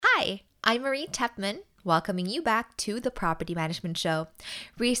Hi, I'm Marie Tepman, welcoming you back to the Property Management Show.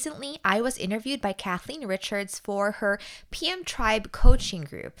 Recently, I was interviewed by Kathleen Richards for her PM Tribe coaching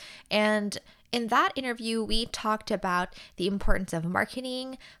group, and in that interview, we talked about the importance of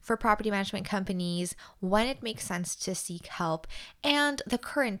marketing for property management companies, when it makes sense to seek help, and the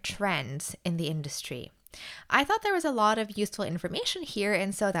current trends in the industry. I thought there was a lot of useful information here,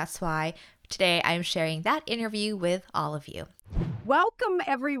 and so that's why today I'm sharing that interview with all of you. Welcome,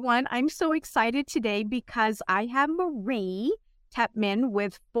 everyone. I'm so excited today because I have Marie Tepman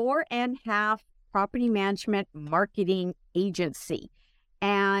with 4.5 Property Management Marketing Agency.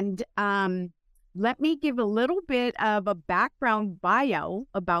 And let me give a little bit of a background bio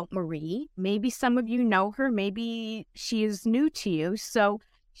about Marie. Maybe some of you know her, maybe she is new to you. So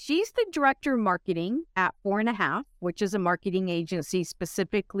she's the Director of Marketing at 4.5, which is a marketing agency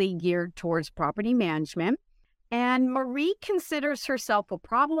specifically geared towards property management. And Marie considers herself a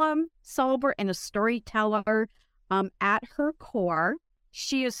problem solver and a storyteller at her core.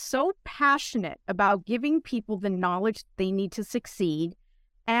 She is so passionate about giving people the knowledge they need to succeed.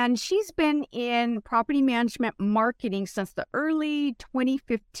 And she's been in property management marketing since the early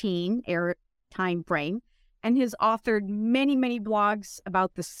 2015 time frame and has authored many, many blogs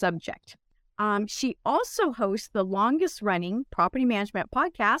about the subject. She also hosts the longest running property management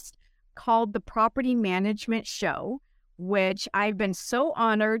podcast called The Property Management Show, which I've been so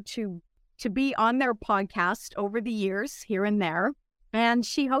honored to be on their podcast over the years here and there. And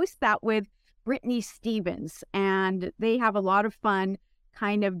she hosts that with Brittany Stevens, and they have a lot of fun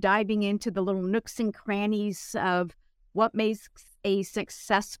kind of diving into the little nooks and crannies of what makes a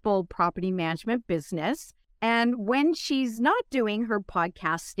successful property management business. And when she's not doing her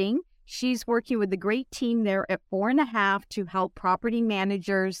podcasting, she's working with a great team there at 4.5 to help property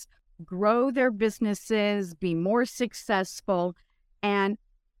managers grow their businesses, be more successful. And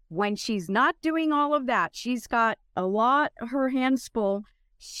when she's not doing all of that, she's got a lot of her hands full.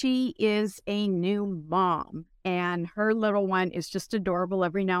 She is a new mom, and her little one is just adorable.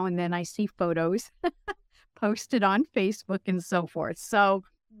 Every now and then I see photos posted on Facebook and so forth. So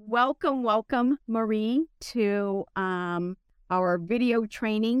welcome, Marie, to our video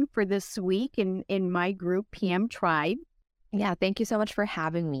training for this week in my group, PM Tribe. Yeah, thank you so much for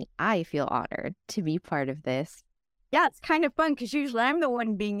having me. I feel honored to be part of this. Yeah, it's kind of fun because usually I'm the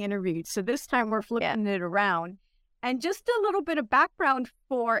one being interviewed. So this time we're flipping it around. And just a little bit of background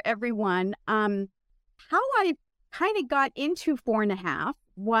for everyone. How I kind of got into 4.5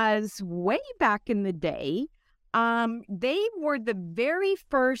 was way back in the day. They were the very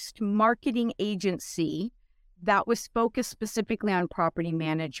first marketing agency that was focused specifically on property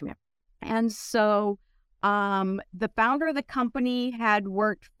management. And so the founder of the company had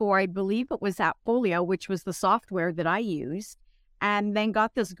worked for, I believe it was Appfolio, which was the software that I used, and then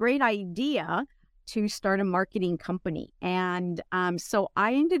got this great idea to start a marketing company. And so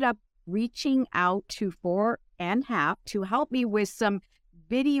I ended up reaching out to 4.5 to help me with some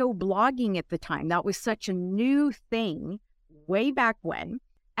video blogging at the time. That was such a new thing way back when.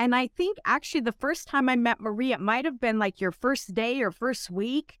 And I think actually the first time I met Marie, it might have been like your first day or first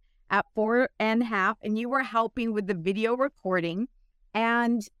week at 4.5, and you were helping with the video recording.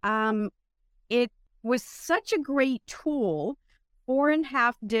 And it was such a great tool.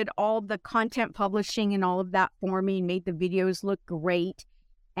 4.5 did all the content publishing and all of that for me, made the videos look great.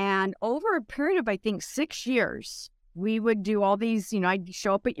 And over a period of, I think, 6 years, we would do all these, I'd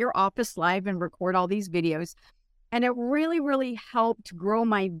show up at your office live and record all these videos. And it really, really helped grow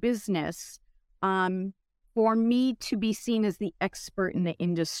my business for me to be seen as the expert in the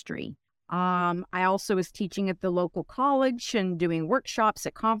industry. I also was teaching at the local college and doing workshops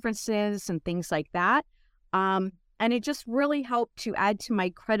at conferences and things like that. And it just really helped to add to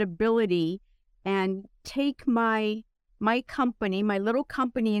my credibility and take my company, my little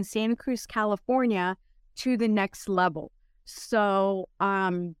company in Santa Cruz, California, to the next level. So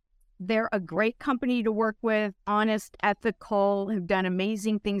they're a great company to work with, honest, ethical, have done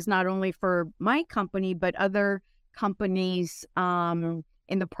amazing things, not only for my company, but other companies in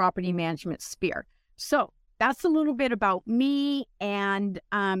the property management sphere. So that's a little bit about me. And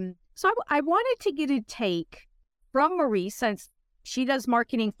so I wanted to get a take from Marie, since she does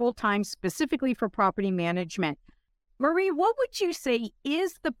marketing full-time specifically for property management. Marie, what would you say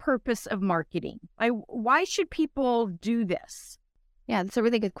is the purpose of marketing? Why should people do this? Yeah, that's a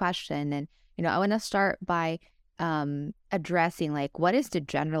really good question. And, I want to start by addressing, what is the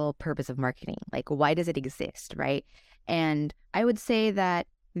general purpose of marketing? Why does it exist, right? And I would say that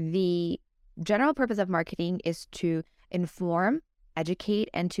the general purpose of marketing is to inform, educate,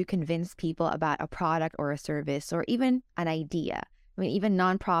 and to convince people about a product or a service or even an idea I mean, even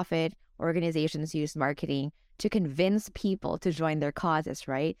nonprofit organizations use marketing to convince people to join their causes,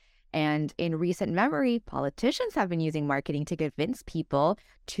 right? And in recent memory, politicians have been using marketing to convince people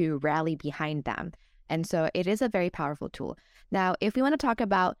to rally behind them. And so it is a very powerful tool. Now, if we want to talk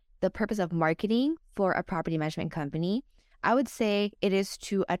about the purpose of marketing for a property management company, I would say it is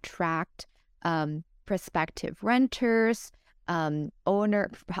to attract prospective renters,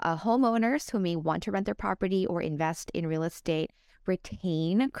 homeowners who may want to rent their property or invest in real estate,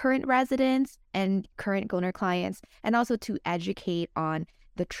 retain current residents and current owner clients, and also to educate on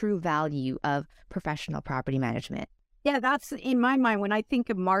the true value of professional property management. Yeah, that's in my mind. When I think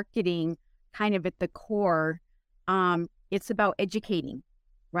of marketing, kind of at the core, it's about educating,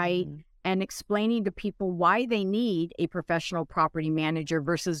 right? Mm-hmm. And explaining to people why they need a professional property manager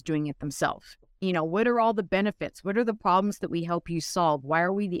versus doing it themselves. What are all the benefits? What are the problems that we help you solve? Why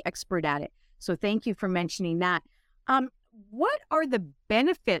are we the expert at it? So thank you for mentioning that. What are the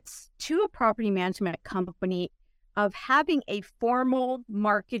benefits to a property management company of having a formal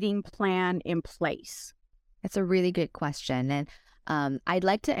marketing plan in place? That's a really good question. And I'd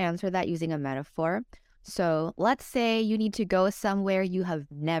like to answer that using a metaphor. So let's say you need to go somewhere you have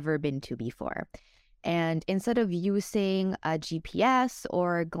never been to before. And instead of using a GPS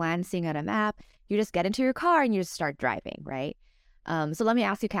or glancing at a map, you just get into your car and you just start driving, right? So let me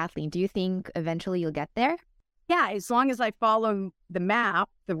ask you, Kathleen, do you think eventually you'll get there? Yeah, as long as I follow the map,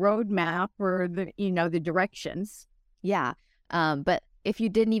 the road map, or the directions. Yeah. But if you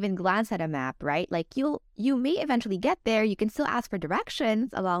didn't even glance at a map, right? Like you may eventually get there. You can still ask for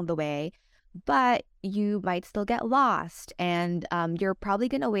directions along the way, but you might still get lost. And you're probably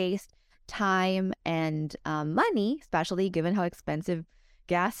going to waste time and money, especially given how expensive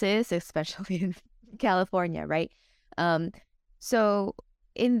gas is, especially in California, right? So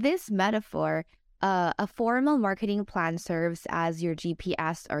in this metaphor, a formal marketing plan serves as your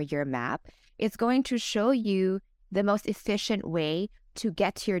GPS or your map. It's going to show you the most efficient way to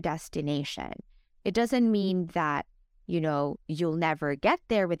get to your destination. It doesn't mean that, you'll never get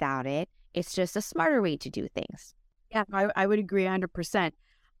there without it. It's just a smarter way to do things. Yeah, I would agree 100%.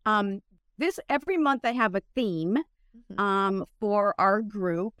 Every month I have a theme for our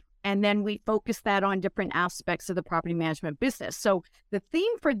group, and then we focus that on different aspects of the property management business. So the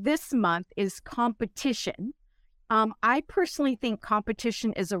theme for this month is competition. I personally think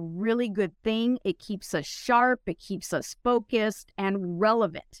competition is a really good thing. It keeps us sharp, it keeps us focused and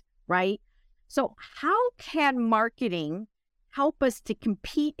relevant, right? So how can marketing help us to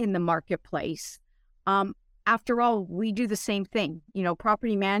compete in the marketplace? After all, we do the same thing.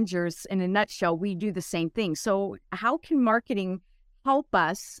 Property managers, in a nutshell, we do the same thing. So how can marketing help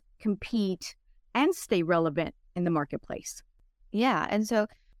us compete and stay relevant in the marketplace? Yeah. And so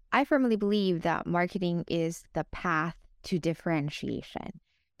I firmly believe that marketing is the path to differentiation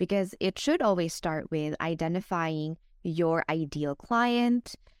because it should always start with identifying your ideal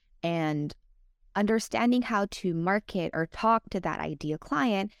client and understanding how to market or talk to that ideal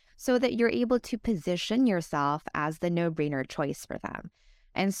client so that you're able to position yourself as the no-brainer choice for them.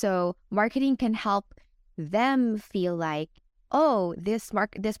 And so marketing can help them feel like, oh, this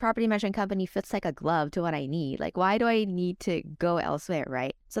property management company fits like a glove to what I need. Like, why do I need to go elsewhere,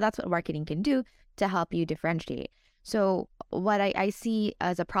 right? So that's what marketing can do to help you differentiate. So what I see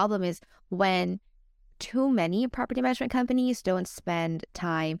as a problem is when too many property management companies don't spend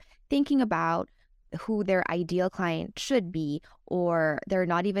time thinking about who their ideal client should be, or they're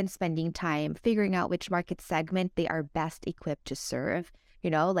not even spending time figuring out which market segment they are best equipped to serve.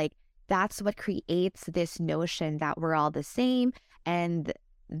 Like that's what creates this notion that we're all the same. And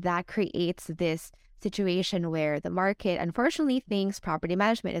that creates this situation where the market unfortunately thinks property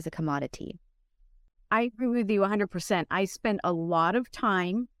management is a commodity. I agree with you 100%. I spend a lot of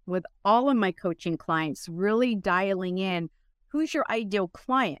time with all of my coaching clients really dialing in who's your ideal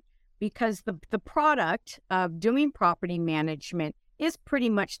client, because the product of doing property management is pretty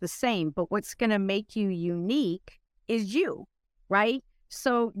much the same, but what's going to make you unique is you, right?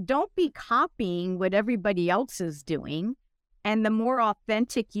 So don't be copying what everybody else is doing. And the more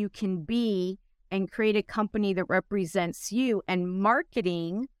authentic you can be and create a company that represents you, and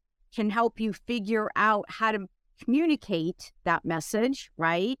marketing can help you figure out how to communicate that message,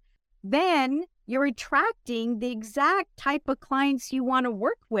 right? Then you're attracting the exact type of clients you want to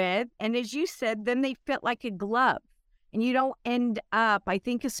work with. And as you said, then they fit like a glove. And you don't end up, I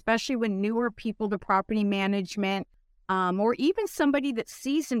think, especially when newer people to property management, or even somebody that's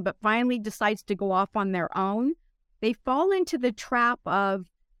seasoned but finally decides to go off on their own, they fall into the trap of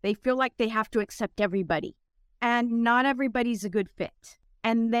they feel like they have to accept everybody. And not everybody's a good fit.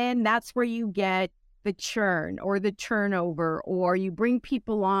 And then that's where you get the churn or the turnover, or you bring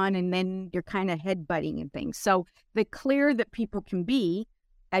people on and then you're kind of headbutting and things. So the clearer that people can be,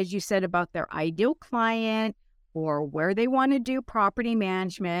 as you said, about their ideal client or where they want to do property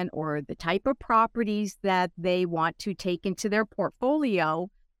management or the type of properties that they want to take into their portfolio,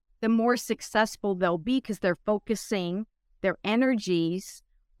 the more successful they'll be because they're focusing their energies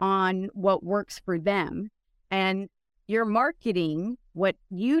on what works for them. And your marketing, what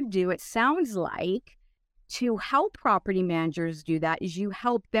you do, it sounds like, to help property managers do that is you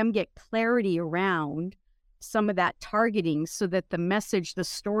help them get clarity around some of that targeting so that the message, the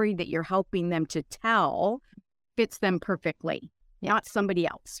story that you're helping them to tell fits them perfectly, not somebody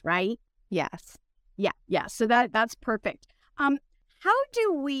else, right? Yes. Yeah. So that's perfect. How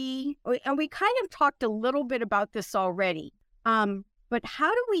do we, and we kind of talked a little bit about this already, but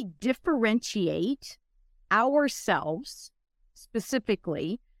how do we differentiate ourselves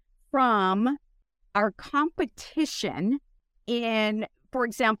specifically from our competition in, for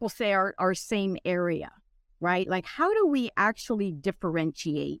example, say our same area, right? Like, how do we actually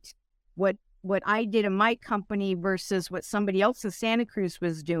differentiate what I did in my company versus what somebody else in Santa Cruz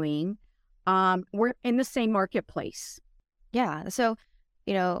was doing? We're in the same marketplace. Yeah. So,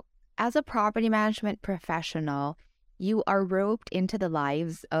 as a property management professional, you are roped into the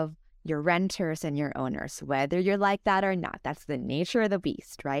lives of your renters and your owners, whether you're like that or not. That's the nature of the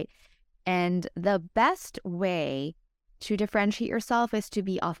beast, right? And the best way to differentiate yourself is to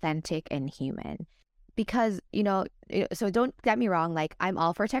be authentic and human. Because, so don't get me wrong, like I'm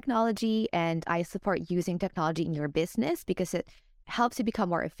all for technology and I support using technology in your business because it helps you become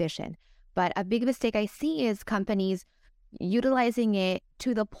more efficient. But a big mistake I see is companies utilizing it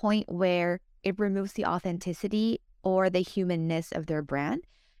to the point where it removes the authenticity or the humanness of their brand.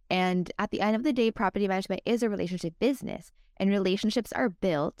 And at the end of the day, property management is a relationship business, and relationships are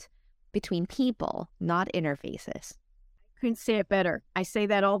built between people, not interfaces. Couldn't say it better. I say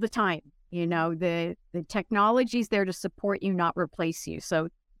that all the time. The technology's there to support you, not replace you. So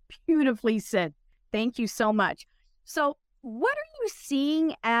beautifully said. Thank you so much. So what are you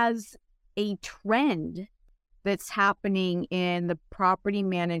seeing as a trend that's happening in the property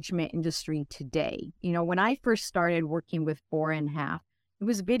management industry today? When I first started working with 4.5, it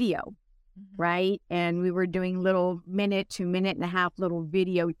was video, right? And we were doing little minute to minute and a half little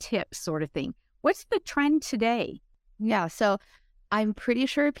video tips sort of thing. What's the trend today? Yeah, so I'm pretty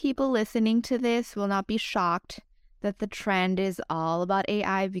sure people listening to this will not be shocked that the trend is all about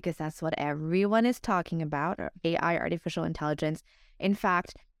AI because that's what everyone is talking about, or AI, artificial intelligence. In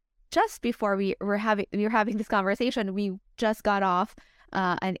fact, just before we were having this conversation, we just got off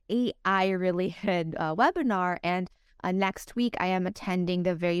an AI-related webinar, and next week I am attending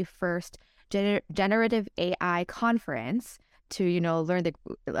the very first generative AI conference to learn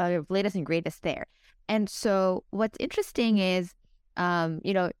the latest and greatest there. And so what's interesting is,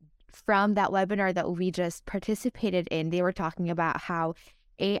 from that webinar that we just participated in, they were talking about how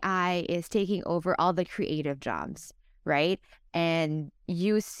AI is taking over all the creative jobs, right? And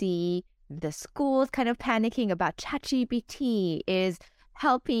you see the schools kind of panicking about ChatGPT is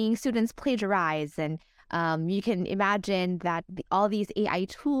helping students plagiarize. And you can imagine that all these AI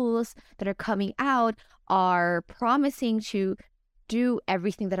tools that are coming out are promising to do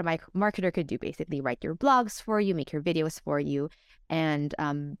everything that a marketer could do, basically write your blogs for you, make your videos for you. And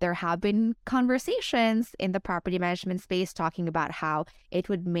there have been conversations in the property management space talking about how it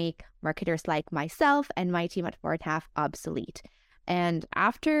would make marketers like myself and my team at 4.5 obsolete. And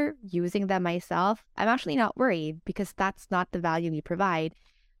after using them myself, I'm actually not worried because that's not the value we provide.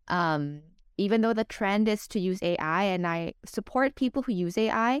 Even though the trend is to use AI, and I support people who use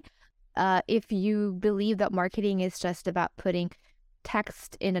AI, if you believe that marketing is just about putting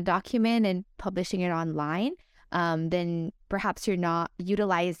text in a document and publishing it online, then perhaps you're not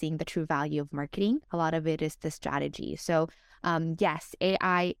utilizing the true value of marketing. A lot of it is the strategy. So yes,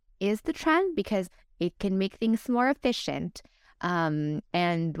 AI is the trend because it can make things more efficient. And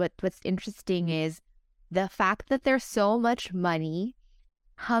what's interesting is the fact that there's so much money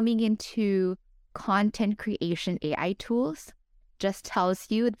coming into content creation AI tools just tells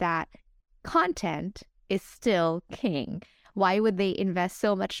you that content is still king. Why would they invest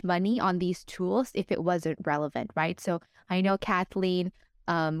so much money on these tools if it wasn't relevant, right? So I know, Kathleen,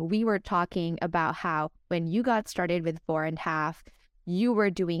 we were talking about how when you got started with 4.5, you were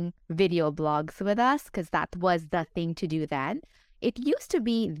doing video blogs with us because that was the thing to do then. It used to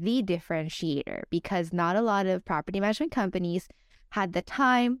be the differentiator because not a lot of property management companies had the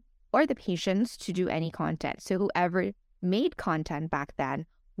time or the patience to do any content. So whoever made content back then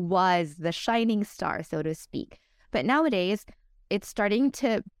was the shining star, so to speak. But nowadays, it's starting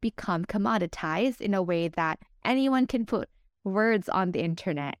to become commoditized in a way that anyone can put words on the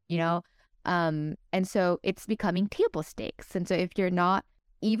internet, you know? And so it's becoming table stakes. And so if you're not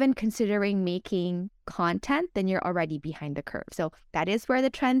even considering making content, then you're already behind the curve. So that is where the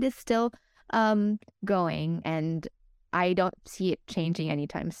trend is still going. And I don't see it changing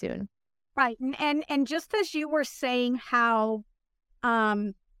anytime soon. Right. And just as you were saying how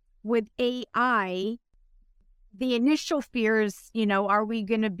with AI, the initial fears, are we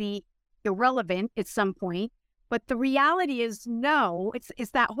going to be irrelevant at some point? But the reality is no,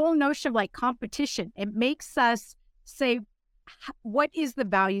 it's that whole notion of like competition. It makes us say, what is the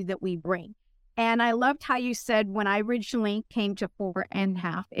value that we bring? And I loved how you said when I originally came to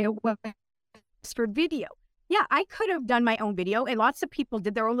 4.5, it was for video. Yeah, I could have done my own video, and lots of people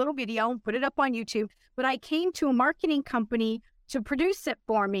did their own little video and put it up on YouTube. But I came to a marketing company to produce it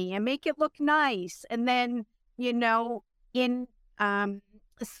for me and make it look nice. And then, in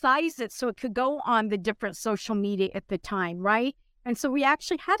size it so it could go on the different social media at the time, right? And so we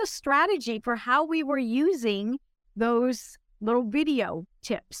actually had a strategy for how we were using those little video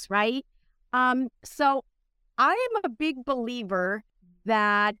tips, right? So I am a big believer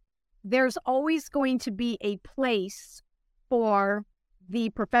that there's always going to be a place for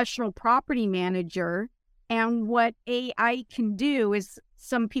the professional property manager. And what AI can do is,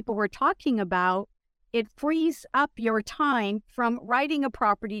 some people were talking about, it frees up your time from writing a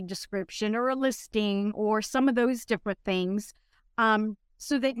property description or a listing or some of those different things,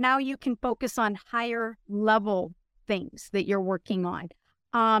 so that now you can focus on higher level things that you're working on.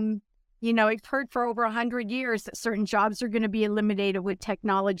 I've heard for over 100 years that certain jobs are going to be eliminated when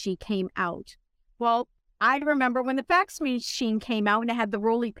technology came out. Well, I remember when the fax machine came out and it had the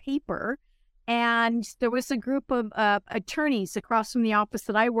rolly paper, and there was a group of attorneys across from the office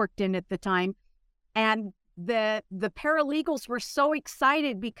that I worked in at the time. And the paralegals were so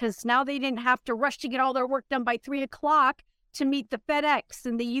excited because now they didn't have to rush to get all their work done by 3:00 to meet the FedEx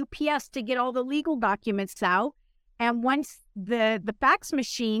and the UPS to get all the legal documents out. And once the fax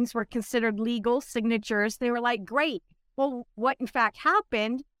machines were considered legal signatures, they were like, great. Well, what in fact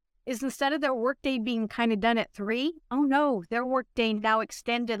happened is, instead of their workday being kind of done at 3, oh no, their workday now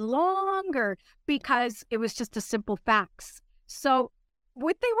extended longer because it was just a simple fax. So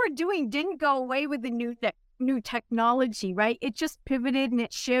what they were doing didn't go away with the new technology, right? It just pivoted and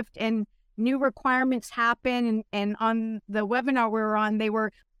it shifted, and new requirements happen. And on the webinar we were on, they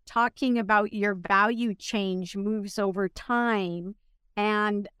were talking about your value change moves over time.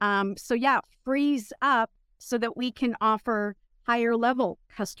 And frees up so that we can offer higher level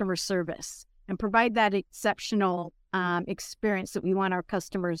customer service and provide that exceptional experience that we want our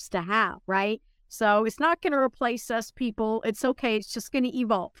customers to have, right? So it's not going to replace us, people. It's okay. It's just going to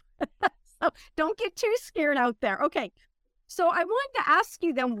evolve. So don't get too scared out there. Okay. So I wanted to ask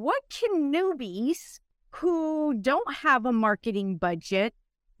you then, what can newbies who don't have a marketing budget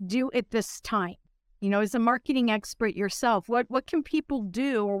do at this time? As a marketing expert yourself, what can people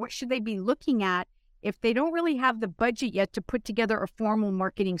do, or what should they be looking at if they don't really have the budget yet to put together a formal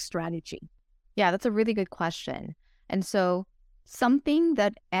marketing strategy? Yeah, that's a really good question. And so something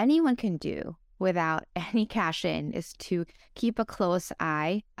that anyone can do without any cash in is to keep a close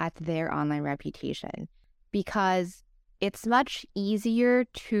eye at their online reputation, because it's much easier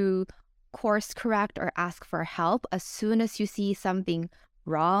to course correct or ask for help as soon as you see something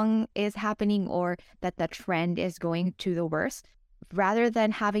wrong is happening or that the trend is going to the worst, rather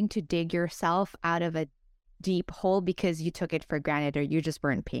than having to dig yourself out of a deep hole because you took it for granted or you just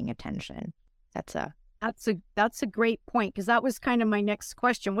weren't paying attention. That's a great point, because that was kind of my next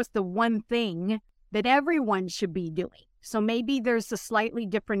question. What's the one thing that everyone should be doing? So maybe there's a slightly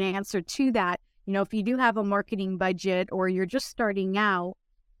different answer to that. If you do have a marketing budget or you're just starting out,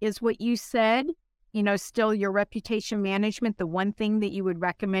 is what you said, still your reputation management, the one thing that you would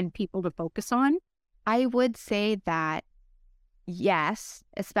recommend people to focus on? I would say that yes,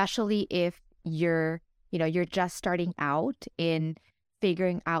 especially if you're just starting out in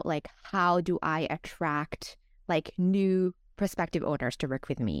figuring out like, how do I attract like new prospective owners to work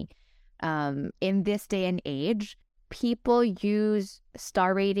with me? In this day and age, people use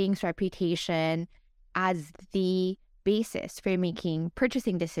star ratings, reputation as the basis for making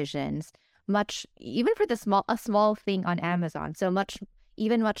purchasing decisions, much even for a small thing on Amazon. So much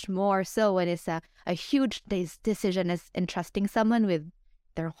more so when it's a huge decision is entrusting someone with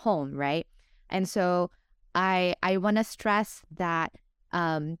their home, right? And so I want to stress that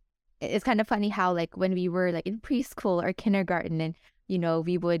it's kind of funny how like when we were like in preschool or kindergarten, and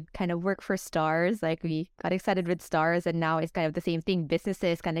we would kind of work for stars, like we got excited with stars, and now it's kind of the same thing.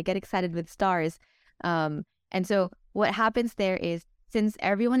 Businesses kind of get excited with stars. And so what happens there is, since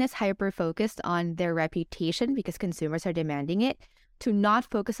everyone is hyper focused on their reputation because consumers are demanding it, to not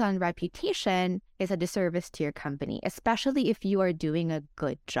focus on reputation is a disservice to your company, especially if you are doing a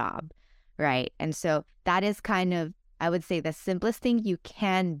good job, right? And so that is kind of, I would say, the simplest thing you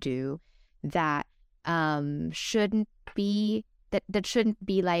can do that shouldn't be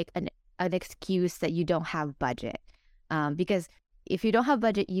like an excuse that you don't have budget. Because if you don't have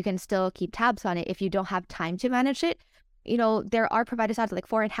budget, you can still keep tabs on it. If you don't have time to manage it, there are providers out there like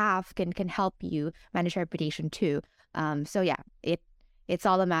 4.5 can help you manage reputation too. So yeah, it's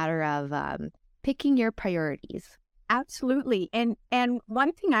all a matter of picking your priorities. Absolutely. And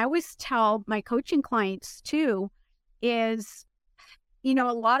one thing I always tell my coaching clients too is, a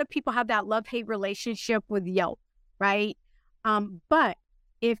lot of people have that love-hate relationship with Yelp, right? But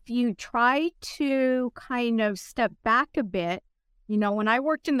if you try to kind of step back a bit, when I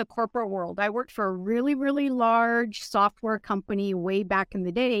worked in the corporate world, I worked for a really, really large software company way back in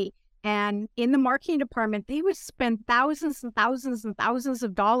the day. And in the marketing department, they would spend thousands and thousands and thousands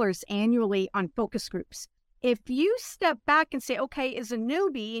of dollars annually on focus groups. If you step back and say, okay, as a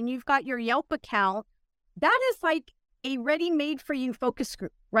newbie and you've got your Yelp account, that is like a ready-made for you focus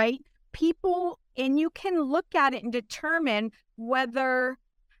group, right? People, and you can look at it and determine whether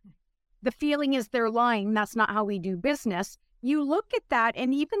the feeling is they're lying. That's not how we do business. You look at that,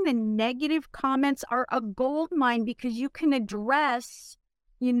 and even the negative comments are a gold mine because you can address,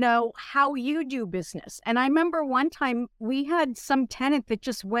 how you do business. And I remember one time we had some tenant that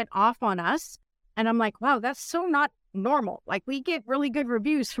just went off on us. And I'm like, wow, that's so not normal. Like, we get really good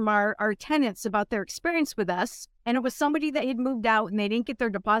reviews from our tenants about their experience with us. And it was somebody that had moved out and they didn't get their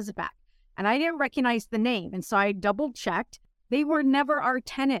deposit back. And I didn't recognize the name. And so I double checked. They were never our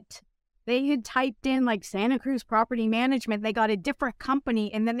tenant. They had typed in like Santa Cruz Property Management. They got a different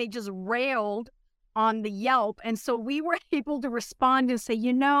company, and then they just railed on the Yelp. And so we were able to respond and say,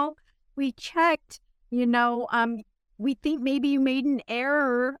 we checked, we think maybe you made an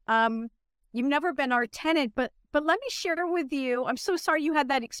error. You've never been our tenant, but let me share with you. I'm so sorry you had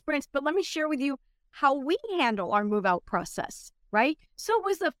that experience, but let me share with you how we handle our move out process, right? So it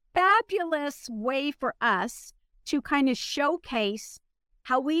was a fabulous way for us to kind of showcase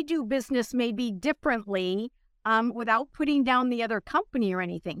how we do business maybe differently without putting down the other company or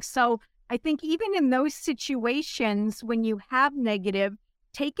anything. So I think even in those situations, when you have negative,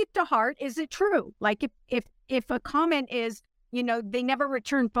 take it to heart. Is it true? Like if a comment is, they never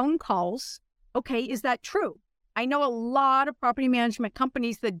return phone calls. Okay, is that true? I know a lot of property management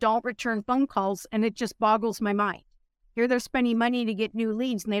companies that don't return phone calls, and it just boggles my mind. Here they're spending money to get new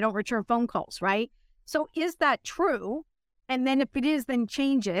leads and they don't return phone calls, right? So is that true? And then if it is, then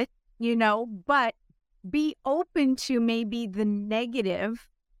change it, but be open to maybe the negative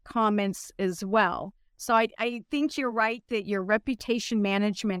comments as well. So I think you're right that your reputation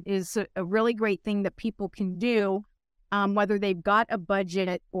management is a really great thing that people can do, whether they've got a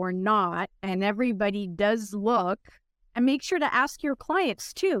budget or not. And everybody does look, and make sure to ask your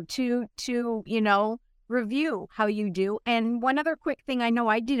clients too, to review how you do. And one other quick thing I know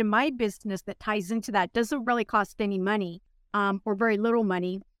I did in my business that ties into that, doesn't really cost any money, or very little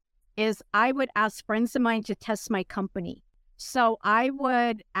money, is I would ask friends of mine to test my company. So I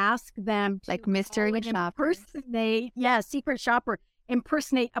would ask them to like mystery shopper, secret shopper,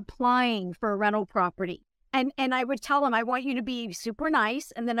 impersonate applying for a rental property. And I would tell them, I want you to be super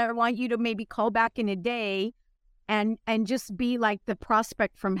nice. And then I want you to maybe call back in a day and just be like the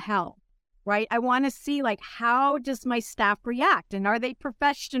prospect from hell, right? I want to see like, how does my staff react? And are they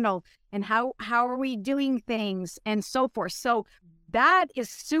professional? And how are we doing things and so forth? So that is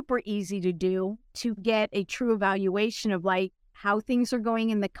super easy to do, to get a true evaluation of like how things are going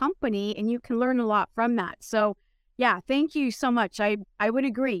in the company. And you can learn a lot from that. So yeah, thank you so much. I would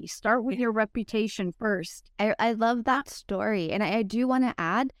agree. Start with your reputation first. I love that story. And I do want to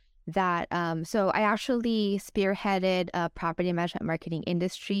add that, so I actually spearheaded a property management marketing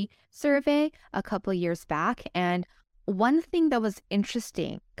industry survey a couple of years back. And one thing that was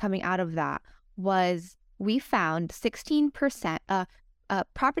interesting coming out of that was we found 16%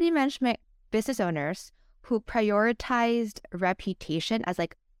 property management business owners who prioritized reputation as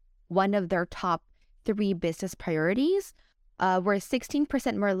like one of their top 3 business priorities were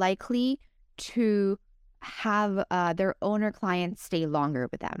 16% more likely to have their owner clients stay longer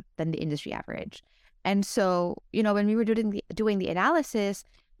with them than the industry average. And so, when we were doing the analysis,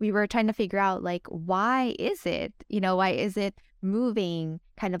 we were trying to figure out like, why is it moving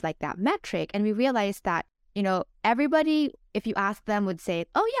kind of like that metric? And we realized that, everybody, if you ask them, would say,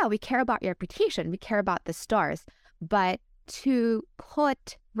 oh yeah, we care about your reputation, we care about the stars. But to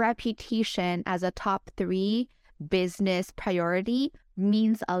put reputation as a top 3 business priority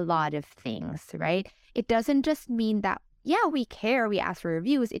means a lot of things, right? It doesn't just mean that, yeah, we care, we ask for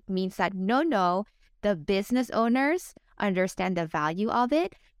reviews. It means that no, the business owners understand the value of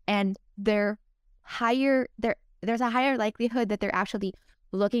it, and there's a higher likelihood that they're actually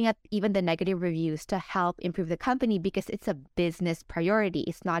looking at even the negative reviews to help improve the company, because it's a business priority.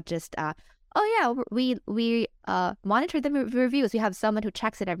 It's not just oh yeah, we monitor the reviews. We have someone who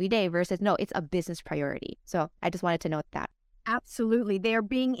checks it every day, versus no, it's a business priority. So I just wanted to note that. Absolutely. They're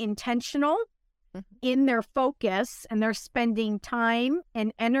being intentional in their focus, and they're spending time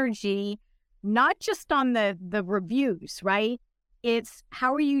and energy, not just on the reviews, right? It's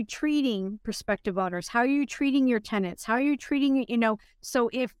how are you treating prospective owners? How are you treating your tenants? How are you treating, so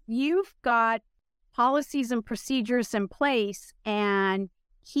if you've got policies and procedures in place and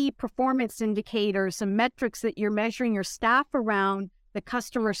key performance indicators and metrics that you're measuring your staff around the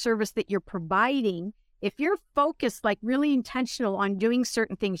customer service that you're providing, if you're focused, like really intentional on doing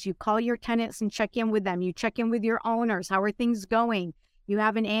certain things, you call your tenants and check in with them, you check in with your owners, how are things going? You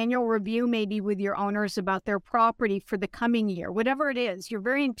have an annual review maybe with your owners about their property for the coming year, whatever it is, you're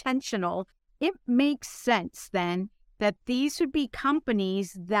very intentional. It makes sense then that these would be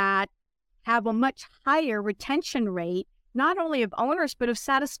companies that have a much higher retention rate, not only of owners, but of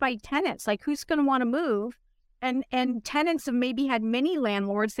satisfied tenants. Like, who's going to want to move? And tenants have maybe had many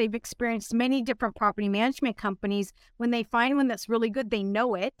landlords. They've experienced many different property management companies. When they find one that's really good, they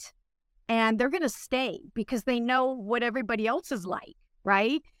know it, and they're going to stay because they know what everybody else is like,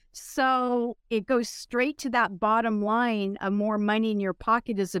 right? So it goes straight to that bottom line of more money in your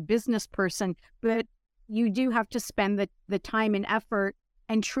pocket as a business person. But you do have to spend the time and effort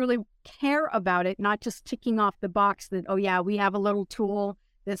and truly care about it, not just ticking off the box that, oh yeah, we have a little tool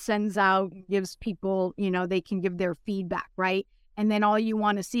that sends out, gives people, they can give their feedback, right? And then all you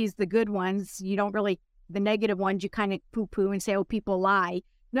want to see is the good ones. You don't really, the negative ones, you kind of poo-poo and say, oh, people lie.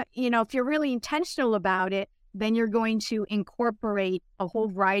 No, if you're really intentional about it, then you're going to incorporate a whole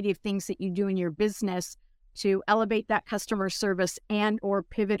variety of things that you do in your business to elevate that customer service and or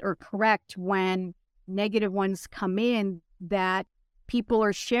pivot or correct when negative ones come in, that people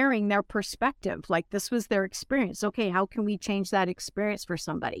are sharing their perspective. Like, this was their experience. Okay, how can we change that experience for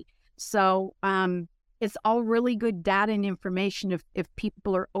somebody? So it's all really good data and information if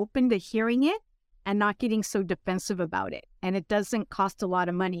people are open to hearing it and not getting so defensive about it. And it doesn't cost a lot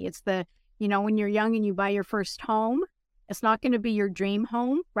of money. It's when you're young and you buy your first home, it's not going to be your dream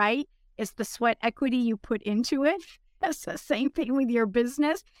home, right? It's the sweat equity you put into it. It's the same thing with your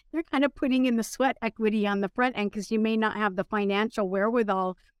business. You're kind of putting in the sweat equity on the front end because you may not have the financial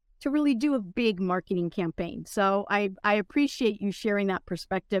wherewithal to really do a big marketing campaign. So I appreciate you sharing that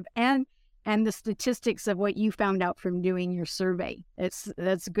perspective and the statistics of what you found out from doing your survey.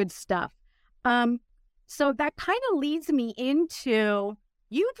 That's good stuff. So that kind of leads me into,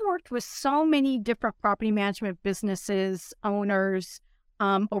 you've worked with so many different property management businesses, owners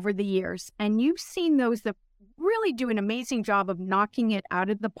over the years, and you've seen those that really do an amazing job of knocking it out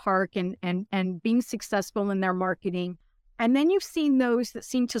of the park and being successful in their marketing. And then you've seen those that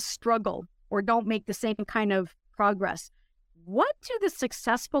seem to struggle or don't make the same kind of progress. What do the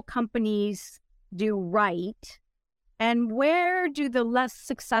successful companies do right? And where do the less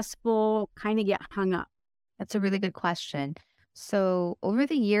successful kind of get hung up? That's a really good question. So over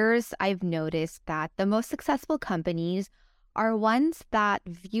the years, I've noticed that the most successful companies are ones that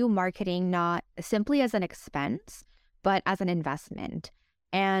view marketing not simply as an expense, but as an investment.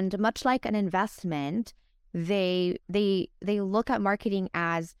 And much like an investment, they look at marketing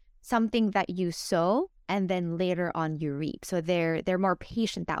as something that you sow and then later on you reap. So they're more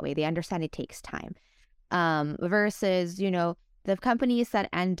patient that way. They understand it takes time. Versus, the companies that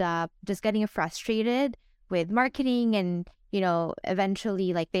end up just getting frustrated with marketing and,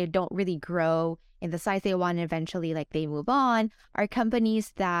 eventually like they don't really grow in the size they want, and eventually like they move on, are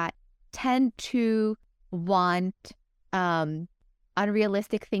companies that tend to want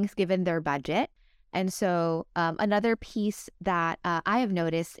unrealistic things given their budget. And so another piece that I have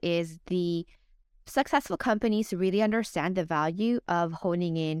noticed is the successful companies really understand the value of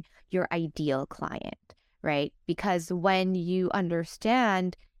honing in your ideal client, right? Because when you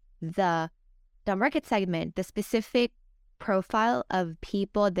understand the market segment, the specific profile of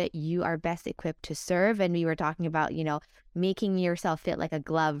people that you are best equipped to serve, and we were talking about, making yourself fit like a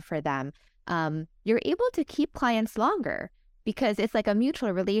glove for them, you're able to keep clients longer because it's like a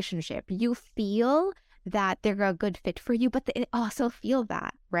mutual relationship. You feel that they're a good fit for you, but they also feel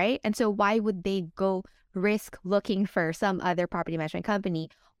that, right? And so why would they go risk looking for some other property management company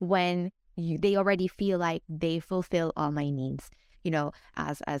when they already feel like they fulfill all my needs,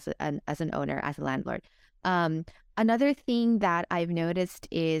 as an owner, as a landlord? Another thing that I've noticed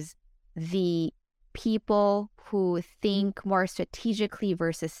is the people who think more strategically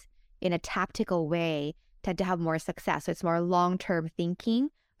versus in a tactical way tend to have more success. So it's more long-term thinking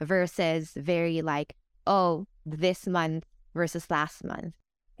versus very like, oh, this month versus last month.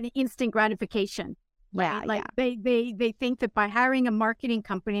 And instant gratification. Yeah, Right? Like yeah. they think that by hiring a marketing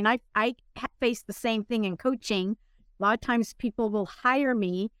company, and I face the same thing in coaching. A lot of times people will hire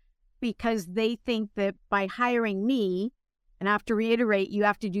me because they think that by hiring me, and I have to reiterate, you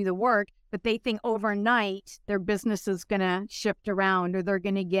have to do the work, but they think overnight their business is going to shift around, or they're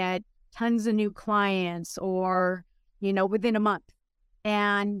going to get tons of new clients, or, within a month.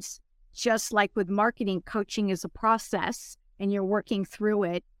 And just like with marketing, coaching is a process, and you're working through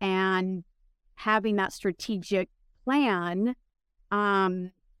it and having that strategic plan,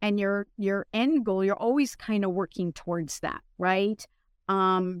 and your end goal, you're always kind of working towards that, right?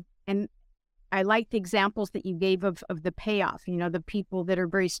 And I like the examples that you gave of the payoff, the people that are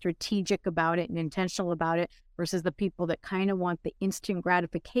very strategic about it and intentional about it versus the people that kind of want the instant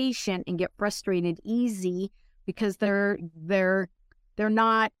gratification and get frustrated easy because they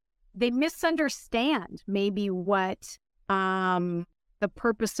misunderstand maybe what the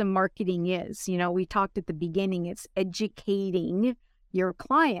purpose of marketing is. We talked at the beginning, it's educating your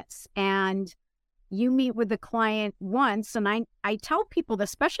clients. And you meet with the client once, and I tell people,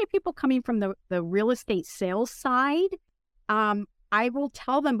 especially people coming from the real estate sales side, I will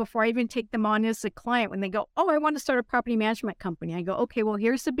tell them before I even take them on as a client, when they go, oh, I want to start a property management company. I go, okay, well,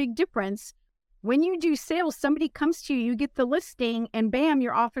 here's the big difference. When you do sales, somebody comes to you, you get the listing, and bam,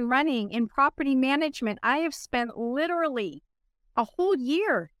 you're off and running. In property management, I have spent literally a whole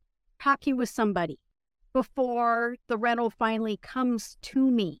year talking with somebody before the rental finally comes to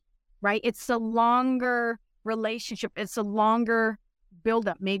me, right? It's a longer relationship. It's a longer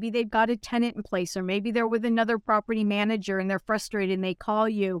buildup. Maybe they've got a tenant in place, or maybe they're with another property manager and they're frustrated and they call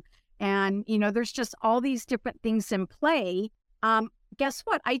you. And, there's just all these different things in play. Guess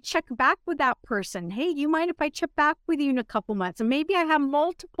what? I check back with that person. Hey, do you mind if I check back with you in a couple months? And maybe I have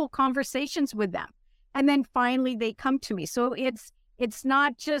multiple conversations with them. And then finally they come to me. So it's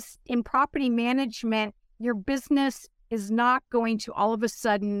not just in property management, your business is not going to all of a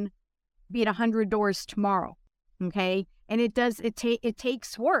sudden be at 100 doors tomorrow. Okay. And it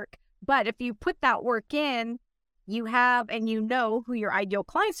takes work. But if you put that work in, you have, and who your ideal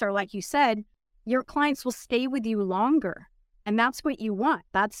clients are, like you said, your clients will stay with you longer. And that's what you want.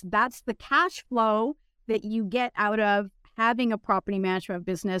 That's the cash flow that you get out of having a property management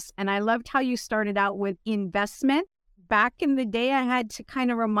business. And I loved how you started out with investment. Back in the day, I had to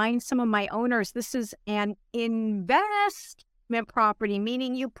kind of remind some of my owners, this is an investment property,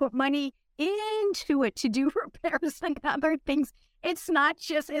 meaning you put money into it to do repairs and other things. It's not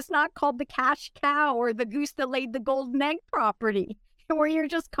called the cash cow or the goose that laid the golden egg property where you're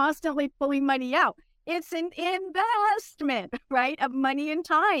just constantly pulling money out. It's an investment, right, of money and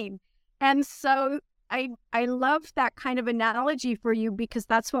time. And so I love that kind of analogy for you, because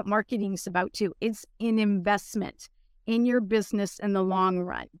that's what marketing is about too. It's an investment in your business in the long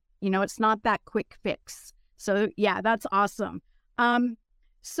run. It's not that quick fix. So yeah, that's awesome.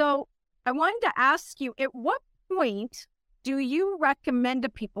 So I wanted to ask you, at what point do you recommend to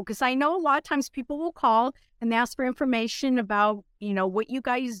people? Because I know a lot of times people will call and they ask for information about, what you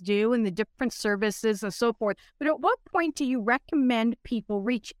guys do and the different services and so forth. But at what point do you recommend people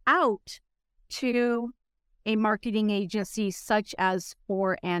reach out to a marketing agency such as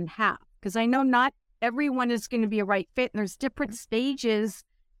 4.5? Because I know not everyone is going to be a right fit, and there's different stages,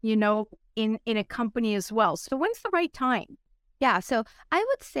 in a company as well. So when's the right time? Yeah, so I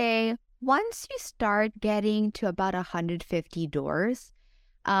would say once you start getting to about 150 doors,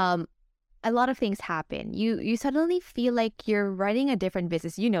 a lot of things happen. You suddenly feel like you're running a different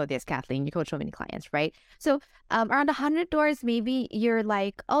business. You know this, Kathleen. You coach so many clients, right? So around 100 doors, maybe you're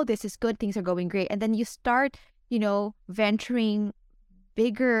like, oh, this is good. Things are going great. And then you start, venturing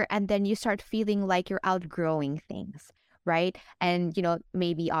bigger, and then you start feeling like you're outgrowing things, right? And,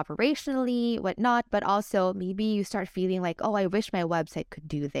 maybe operationally, whatnot, but also maybe you start feeling like, oh, I wish my website could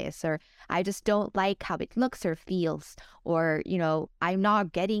do this, or I just don't like how it looks or feels, or, I'm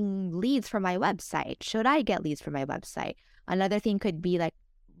not getting leads from my website. Should I get leads from my website? Another thing could be like,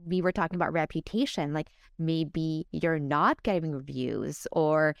 we were talking about reputation, like maybe you're not getting reviews,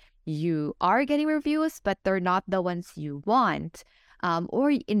 or you are getting reviews, but they're not the ones you want. Or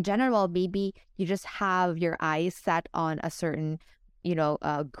in general, maybe you just have your eyes set on a certain,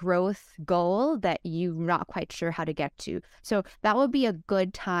 growth goal that you're not quite sure how to get to. So that would be a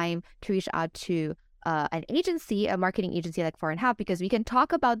good time to reach out to an agency, a marketing agency like 4.5, because we can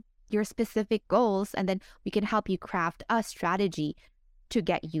talk about your specific goals, and then we can help you craft a strategy to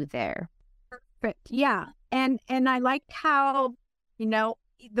get you there. Perfect. Yeah. And I like how,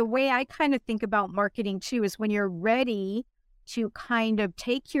 the way I kind of think about marketing too is when you're ready to kind of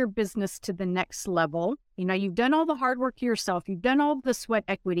take your business to the next level, you've done all the hard work yourself, you've done all the sweat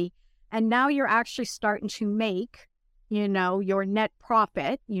equity, and now you're actually starting to make, your net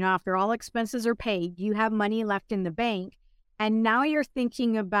profit, after all expenses are paid, you have money left in the bank. And now you're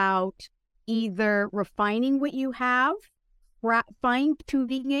thinking about either refining what you have,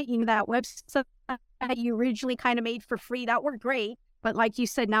 fine-tuning it, that website that you originally kind of made for free, that worked great. But like you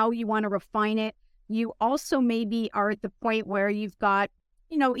said, now you want to refine it. You also maybe are at the point where you've got,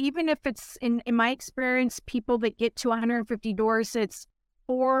 even if it's in my experience, people that get to 150 doors, it's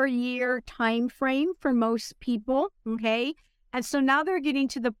 4-year time frame for most people. Okay. And so now they're getting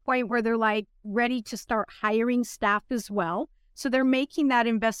to the point where they're like ready to start hiring staff as well. So they're making that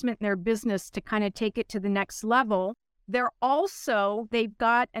investment in their business to kind of take it to the next level. They've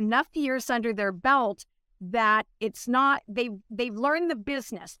got enough years under their belt that it's not, they've learned the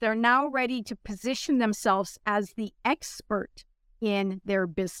business. They're now ready to position themselves as the expert in their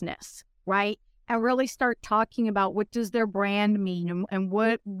business, right? And really start talking about what does their brand mean and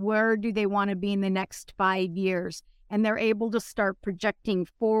where do they want to be in the next 5 years. And they're able to start projecting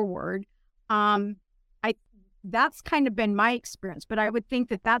forward. That's kind of been my experience, but I would think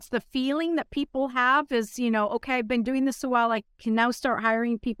that that's the feeling that people have is, okay, I've been doing this a while. I can now start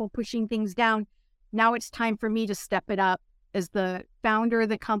hiring people, pushing things down. Now it's time for me to step it up as the founder of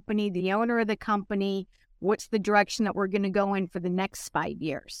the company, the owner of the company. What's the direction that we're going to go in for the next 5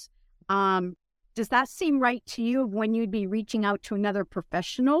 years? Does that seem right to you of when you'd be reaching out to another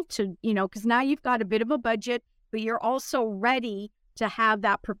professional to, because now you've got a bit of a budget, but you're also ready to have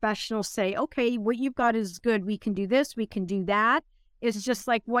that professional say, okay, what you've got is good. We can do this. We can do that. It's just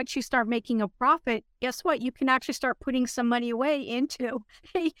like once you start making a profit, guess what? You can actually start putting some money away into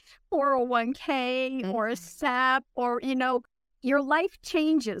a 401k or a SAP or, your life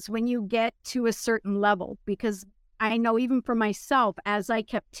changes when you get to a certain level. Because I know even for myself, as I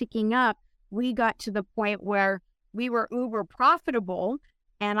kept ticking up, we got to the point where we were uber profitable.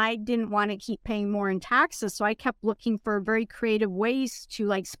 And I didn't want to keep paying more in taxes. So I kept looking for very creative ways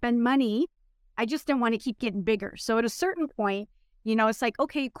to spend money. I just didn't want to keep getting bigger. So at a certain point, it's like,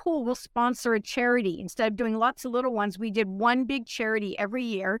 okay, cool, we'll sponsor a charity. Instead of doing lots of little ones, we did one big charity every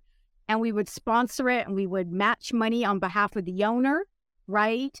year and we would sponsor it and we would match money on behalf of the owner,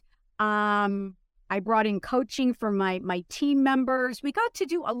 right? I brought in coaching for my team members. We got to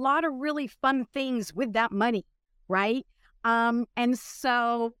do a lot of really fun things with that money, right? And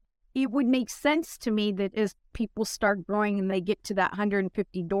so it would make sense to me that as people start growing and they get to that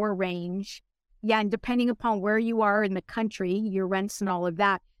 150 door range, and depending upon where you are in the country, your rents and all of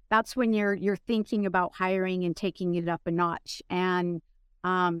that, that's when you're thinking about hiring and taking it up a notch. And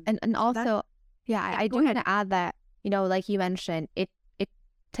also, I do want to add that, like you mentioned, it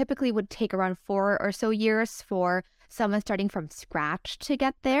typically would take around 4 or so years for someone starting from scratch to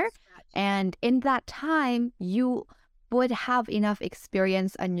get there. And in that time, you would have enough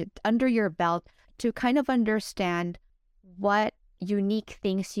experience under your belt to kind of understand what unique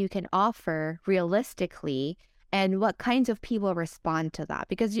things you can offer realistically and what kinds of people respond to that.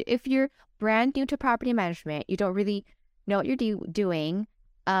 Because if you're brand new to property management, you don't really know what you're doing.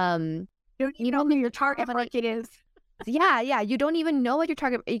 You don't know who your target market is. Yeah. You don't even know what your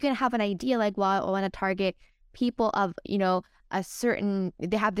target. You can have an idea like, well, I want to target people of,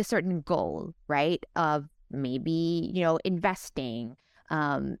 they have this certain goal, right? Of maybe, investing.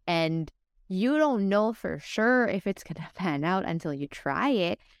 And you don't know for sure if it's going to pan out until you try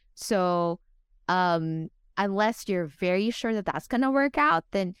it. So unless you're very sure that that's going to work out,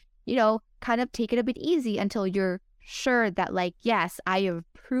 then, kind of take it a bit easy until you're sure that yes, I have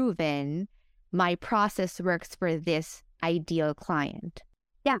proven my process works for this ideal client.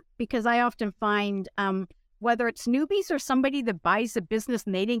 Yeah, because I often find whether it's newbies or somebody that buys a business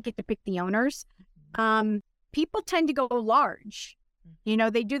and they didn't get to pick the owners, people tend to go large.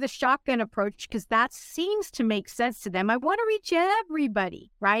 They do the shotgun approach because that seems to make sense to them. I want to reach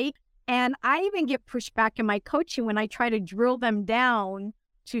everybody, right? And I even get pushed back in my coaching when I try to drill them down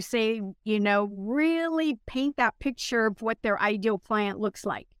to say, really paint that picture of what their ideal client looks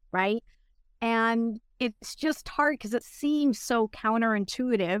like, right? And it's just hard because it seems so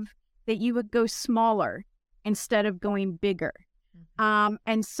counterintuitive that you would go smaller instead of going bigger.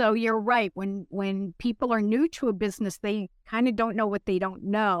 And so you're right. When people are new to a business, they kind of don't know what they don't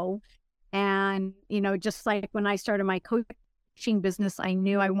know. And, just like when I started my coaching business, I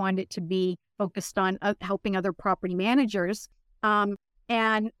knew I wanted it to be focused on helping other property managers.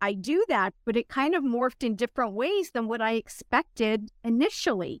 And I do that, but it kind of morphed in different ways than what I expected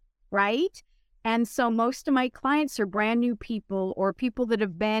initially, right? And so most of my clients are brand new people or people that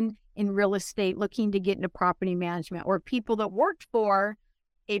have been in real estate looking to get into property management, or people that worked for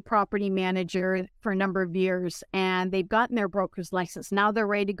a property manager for a number of years and they've gotten their broker's license. Now they're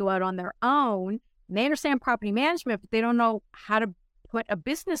ready to go out on their own. And they understand property management, but they don't know how to put a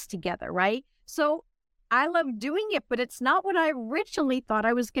business together, right? So I love doing it, but it's not what I originally thought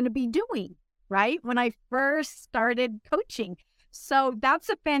I was going to be doing, right? When I first started coaching. So that's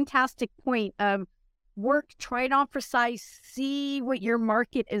a fantastic point of work, try it on for size, see what your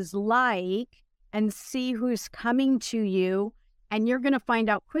market is like and see who's coming to you. And you're going to find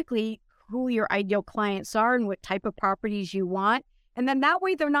out quickly who your ideal clients are and what type of properties you want. And then that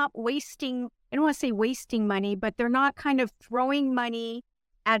way they're not wasting, I don't want to say wasting money, but they're not kind of throwing money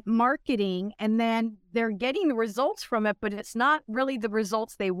at marketing and then they're getting the results from it, but it's not really the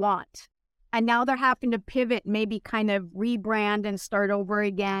results they want. And now they're having to pivot, maybe kind of rebrand and start over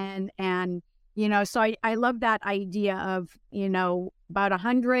again. And, so I love that idea of, about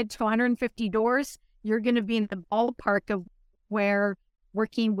 100 to 150 doors, you're going to be in the ballpark of where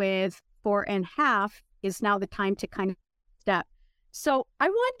working with 4.5 is now the time to kind of step. So I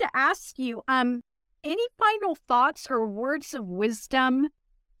wanted to ask you, any final thoughts or words of wisdom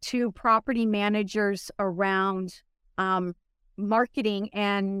to property managers around marketing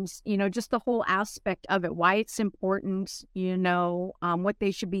and, just the whole aspect of it, why it's important, what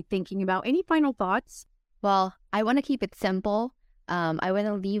they should be thinking about. Any final thoughts? Well, I want to keep it simple. I want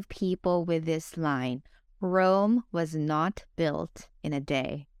to leave people with this line. Rome was not built in a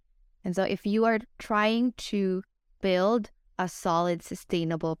day. And so if you are trying to build a solid,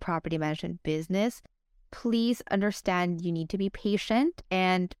 sustainable property management business, please understand you need to be patient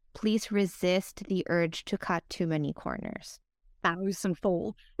and please resist the urge to cut too many corners.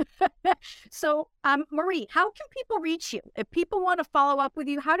 Thousandfold. So, Marie, how can people reach you? If people want to follow up with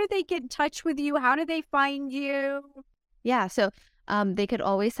you, how do they get in touch with you? How do they find you? Yeah, so they could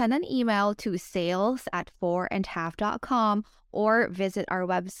always send an email to sales@4andhalf.com or visit our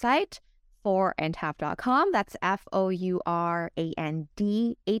website, 4andhalf.com. That's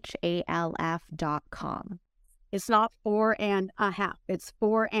FOURANDHALF.com. It's not 4.5. It's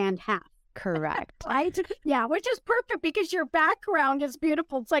 4.5. Correct. Right? Yeah, which is perfect because your background is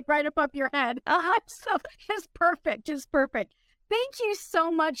beautiful. It's like right above your head. So it's perfect. Just perfect. Thank you so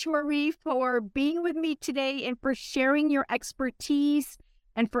much, Marie, for being with me today and for sharing your expertise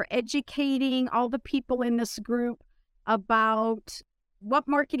and for educating all the people in this group about what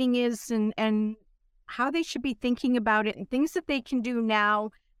marketing is and how they should be thinking about it and things that they can do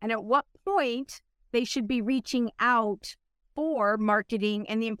now and at what point they should be reaching out for marketing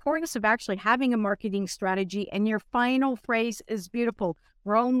and the importance of actually having a marketing strategy. And your final phrase is beautiful.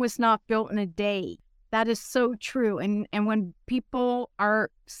 Rome was not built in a day. That is so true. And when people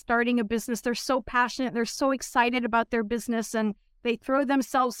are starting a business, they're so passionate, they're so excited about their business, and they throw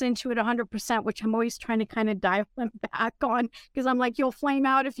themselves into it 100%, which I'm always trying to kind of dial them back on because I'm like, you'll flame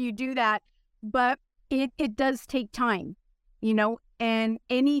out if you do that. But it does take time, and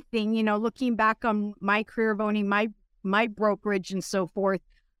anything, looking back on my career of owning my brokerage and so forth,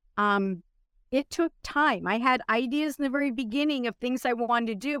 it took time. I had ideas in the very beginning of things I wanted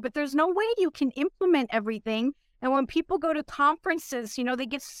to do, but there's no way you can implement everything. And when people go to conferences, they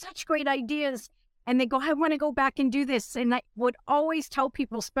get such great ideas and they go, I want to go back and do this. And I would always tell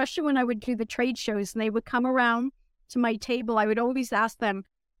people, especially when I would do the trade shows and they would come around to my table, I would always ask them,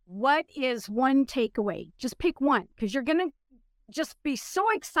 what is one takeaway? Just pick one, because you're going to just be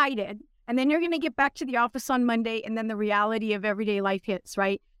so excited. And then you're going to get back to the office on Monday and then the reality of everyday life hits,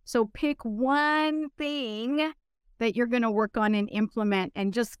 right? So pick one thing that you're going to work on and implement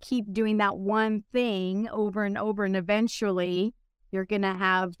and just keep doing that one thing over and over. And eventually you're going to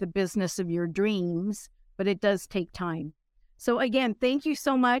have the business of your dreams, but it does take time. So again, thank you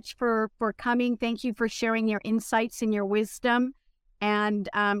so much for coming. Thank you for sharing your insights and your wisdom. And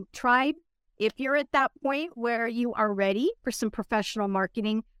Tribe, if you're at that point where you are ready for some professional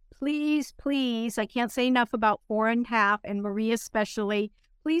marketing, please, I can't say enough about 4.5 and Marie especially.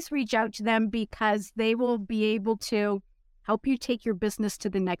 Please reach out to them because they will be able to help you take your business to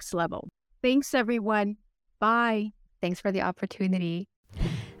the next level. Thanks, everyone. Bye. Thanks for the opportunity.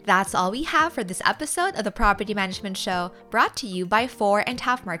 That's all we have for this episode of the Property Management Show, brought to you by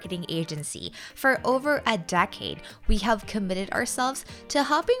 4.5 Marketing Agency. For over a decade, we have committed ourselves to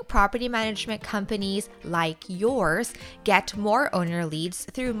helping property management companies like yours get more owner leads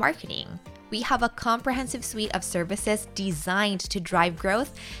through marketing. We have a comprehensive suite of services designed to drive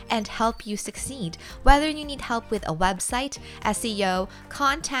growth and help you succeed. Whether you need help with a website, SEO,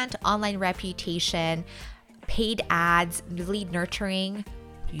 content, online reputation, paid ads, lead nurturing,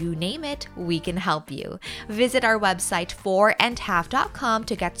 you name it, we can help you. Visit our website forandhalf.com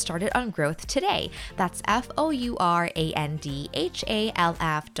to get started on growth today. That's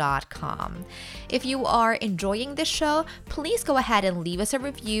FOURANDHALF.com. If you are enjoying this show, please go ahead and leave us a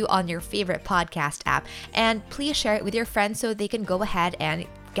review on your favorite podcast app, and please share it with your friends so they can go ahead and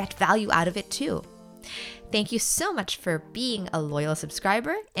get value out of it too. Thank you so much for being a loyal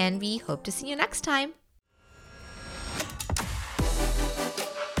subscriber, and we hope to see you next time.